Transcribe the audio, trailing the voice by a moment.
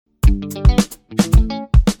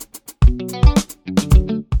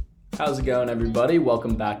How's it going, everybody?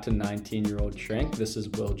 Welcome back to 19-Year-Old Shrink. This is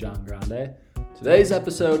Will John Grande. Today's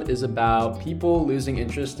episode is about people losing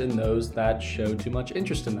interest in those that show too much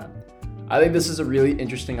interest in them. I think this is a really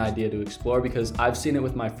interesting idea to explore because I've seen it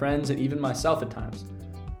with my friends and even myself at times.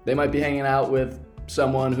 They might be hanging out with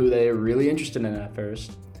someone who they're really interested in at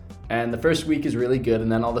first, and the first week is really good,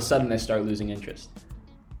 and then all of a sudden they start losing interest.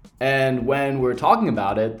 And when we're talking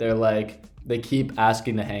about it, they keep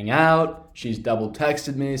asking to hang out. She's double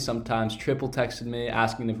texted me, sometimes triple texted me,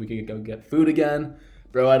 asking if we could go get food again.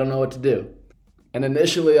 Bro, I don't know what to do. And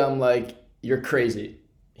initially I'm like, you're crazy.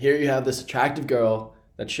 Here you have this attractive girl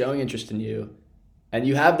that's showing interest in you, and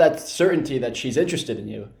you have that certainty that she's interested in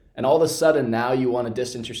you, and all of a sudden now you want to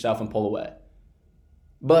distance yourself and pull away.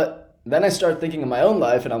 But then I start thinking of my own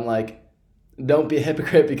life, and I'm like, don't be a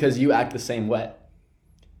hypocrite because you act the same way.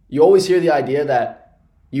 You always hear the idea that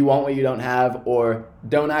you want what you don't have, or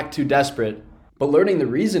don't act too desperate, but learning the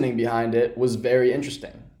reasoning behind it was very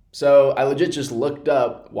interesting. So I legit just looked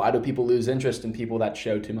up, why do people lose interest in people that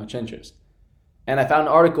show too much interest? And I found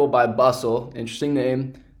an article by Bustle, interesting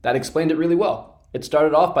name, that explained it really well. It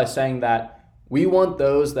started off by saying that we want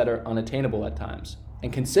those that are unattainable at times.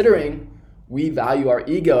 And considering we value our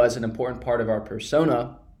ego as an important part of our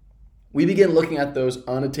persona, we begin looking at those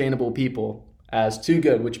unattainable people as too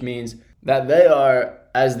good, which means that they are,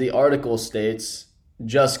 as the article states,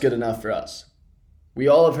 just good enough for us. We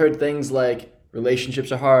all have heard things like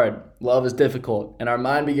relationships are hard, love is difficult, and our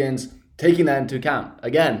mind begins taking that into account.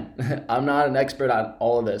 Again, I'm not an expert on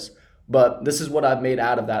all of this, but this is what I've made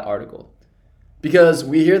out of that article. Because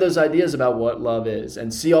we hear those ideas about what love is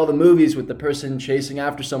and see all the movies with the person chasing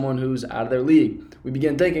after someone who's out of their league. We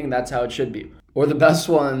begin thinking that's how it should be. Or the best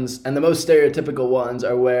ones and the most stereotypical ones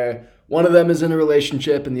are where one of them is in a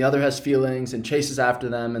relationship and the other has feelings and chases after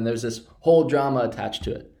them, and there's this whole drama attached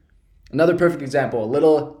to it. Another perfect example, a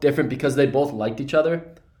little different because they both liked each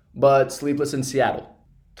other, but Sleepless in Seattle.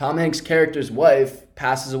 Tom Hanks' character's wife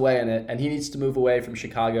passes away in it, and he needs to move away from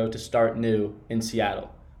Chicago to start new in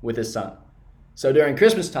Seattle with his son. So during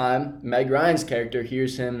Christmas time, Meg Ryan's character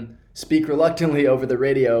hears him speak reluctantly over the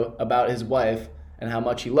radio about his wife and how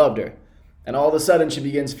much he loved her. And all of a sudden she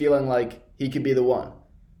begins feeling like he could be the one.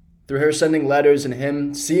 Through her sending letters and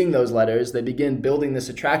him seeing those letters, they begin building this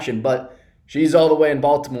attraction. But she's all the way in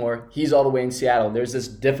Baltimore, he's all the way in Seattle. There's this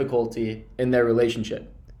difficulty in their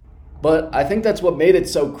relationship. But I think that's what made it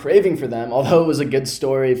so craving for them, although it was a good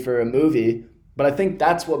story for a movie. But I think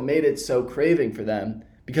that's what made it so craving for them.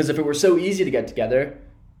 Because if it were so easy to get together,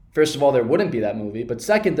 first of all, there wouldn't be that movie. But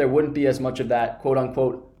second, there wouldn't be as much of that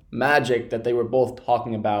quote-unquote magic that they were both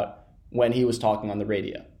talking about when he was talking on the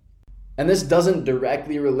radio. And this doesn't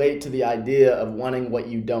directly relate to the idea of wanting what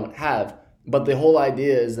you don't have, but the whole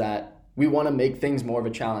idea is that we want to make things more of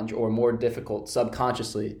a challenge or more difficult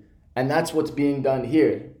subconsciously, and that's what's being done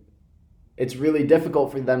here. It's really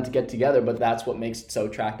difficult for them to get together, but that's what makes it so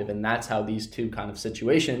attractive, and that's how these two kind of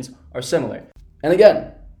situations are similar. And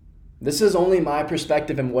again, this is only my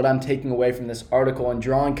perspective and what I'm taking away from this article and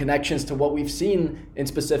drawing connections to what we've seen in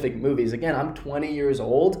specific movies. Again, I'm 20 years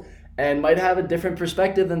old and might have a different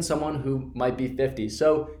perspective than someone who might be 50.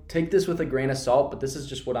 So take this with a grain of salt, but this is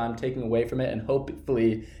just what I'm taking away from it, and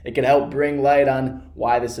hopefully it can help bring light on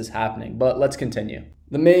why this is happening. But let's continue.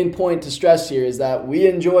 The main point to stress here is that we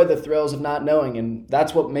enjoy the thrills of not knowing, and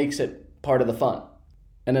that's what makes it part of the fun.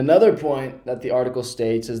 And another point that the article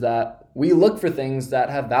states is that we look for things that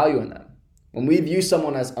have value in them. When we view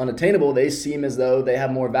someone as unattainable, they seem as though they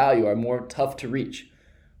have more value, are more tough to reach.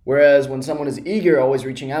 Whereas when someone is eager, always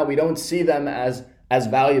reaching out, we don't see them as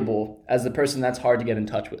valuable as the person that's hard to get in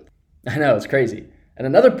touch with. I know, it's crazy. And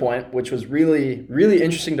another point, which was really, really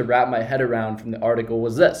interesting to wrap my head around from the article,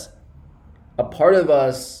 was this. A part of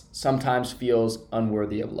us sometimes feels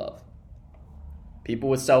unworthy of love. People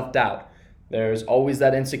with self-doubt. There's always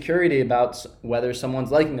that insecurity about whether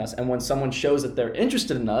someone's liking us. And when someone shows that they're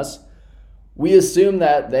interested in us, we assume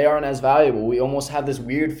that they aren't as valuable. We almost have this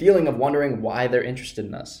weird feeling of wondering why they're interested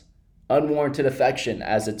in us. Unwarranted affection,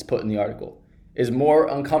 as it's put in the article, is more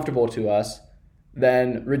uncomfortable to us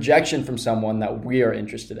than rejection from someone that we are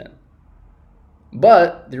interested in.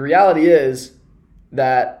 But the reality is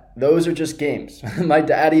that those are just games. My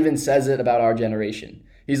dad even says it about our generation.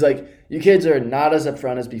 He's like, you kids are not as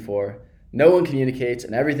upfront as before. No one communicates,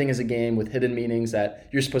 and everything is a game with hidden meanings that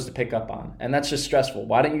you're supposed to pick up on. And that's just stressful.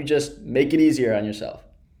 Why don't you just make it easier on yourself?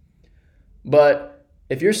 But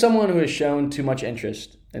if you're someone who has shown too much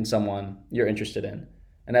interest in someone you're interested in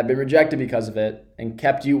and have been rejected because of it and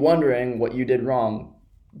kept you wondering what you did wrong,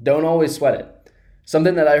 don't always sweat it.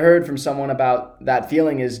 Something that I heard from someone about that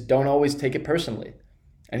feeling is don't always take it personally.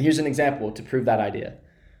 And here's an example to prove that idea.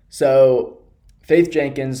 So Faith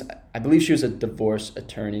Jenkins, I believe she was a divorce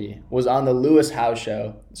attorney, was on the Lewis Howes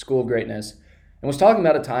show, School of Greatness, and was talking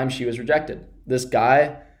about a time she was rejected. This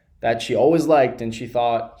guy that she always liked and she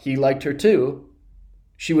thought he liked her too,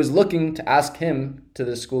 she was looking to ask him to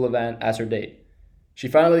the school event as her date. She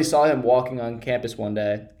finally saw him walking on campus one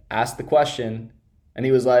day, asked the question, and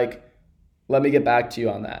he was like, "Let me get back to you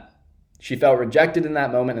on that." She felt rejected in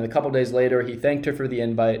that moment, and a couple days later, he thanked her for the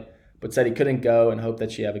invite, but said he couldn't go and hoped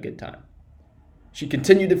that she have a good time. She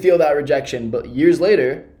continued to feel that rejection, but years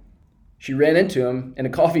later, she ran into him in a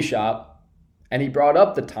coffee shop, and he brought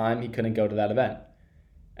up the time he couldn't go to that event.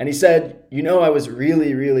 And he said, I was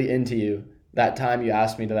really, really into you that time you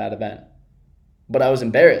asked me to that event, but I was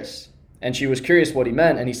embarrassed. And she was curious what he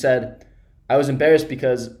meant, and he said, I was embarrassed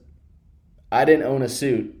because I didn't own a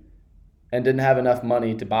suit and didn't have enough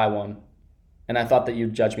money to buy one, and I thought that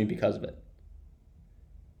you'd judge me because of it.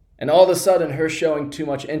 And all of a sudden, her showing too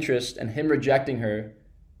much interest and him rejecting her,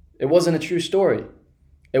 it wasn't a true story.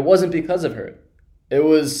 It wasn't because of her. It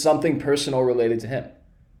was something personal related to him.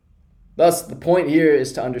 Thus, the point here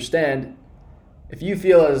is to understand, if you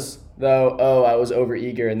feel as though, I was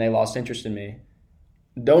overeager and they lost interest in me,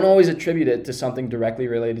 don't always attribute it to something directly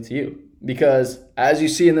related to you. Because, as you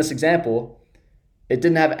see in this example, it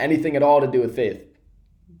didn't have anything at all to do with Faith,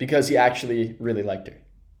 because he actually really liked her.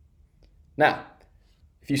 Now,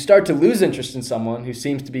 if you start to lose interest in someone who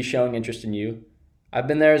seems to be showing interest in you, I've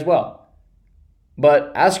been there as well.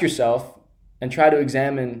 But ask yourself and try to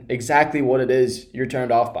examine exactly what it is you're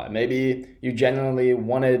turned off by. Maybe you genuinely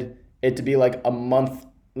wanted it to be like a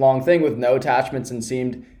month-long thing with no attachments and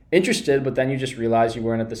seemed interested, but then you just realized you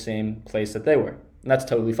weren't at the same place that they were. And that's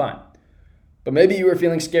totally fine. But maybe you were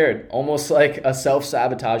feeling scared, almost like a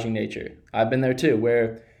self-sabotaging nature. I've been there too,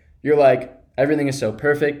 where you're like, everything is so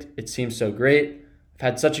perfect, it seems so great, I've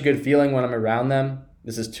had such a good feeling when I'm around them,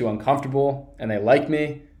 this is too uncomfortable, and they like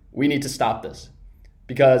me, we need to stop this.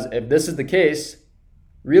 Because if this is the case,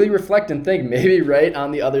 really reflect and think, maybe right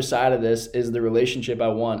on the other side of this is the relationship I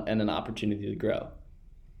want and an opportunity to grow.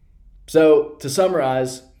 So to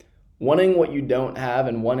summarize, wanting what you don't have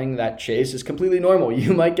and wanting that chase is completely normal.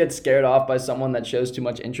 You might get scared off by someone that shows too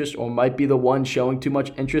much interest, or might be the one showing too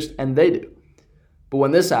much interest and they do. But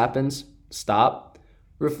when this happens, stop,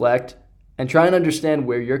 reflect, and try and understand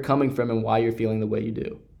where you're coming from and why you're feeling the way you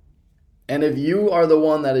do. And if you are the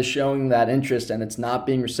one that is showing that interest and it's not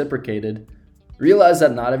being reciprocated, realize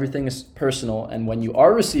that not everything is personal, and when you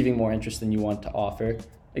are receiving more interest than you want to offer,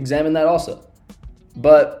 examine that also.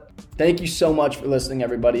 But thank you so much for listening,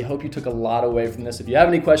 everybody. Hope you took a lot away from this. If you have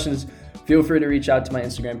any questions, feel free to reach out to my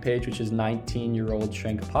Instagram page, which is 19-Year-Old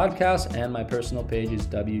Shrink Podcast, and my personal page is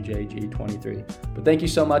WJG23. But thank you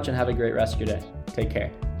so much and have a great rest of your day. Take care.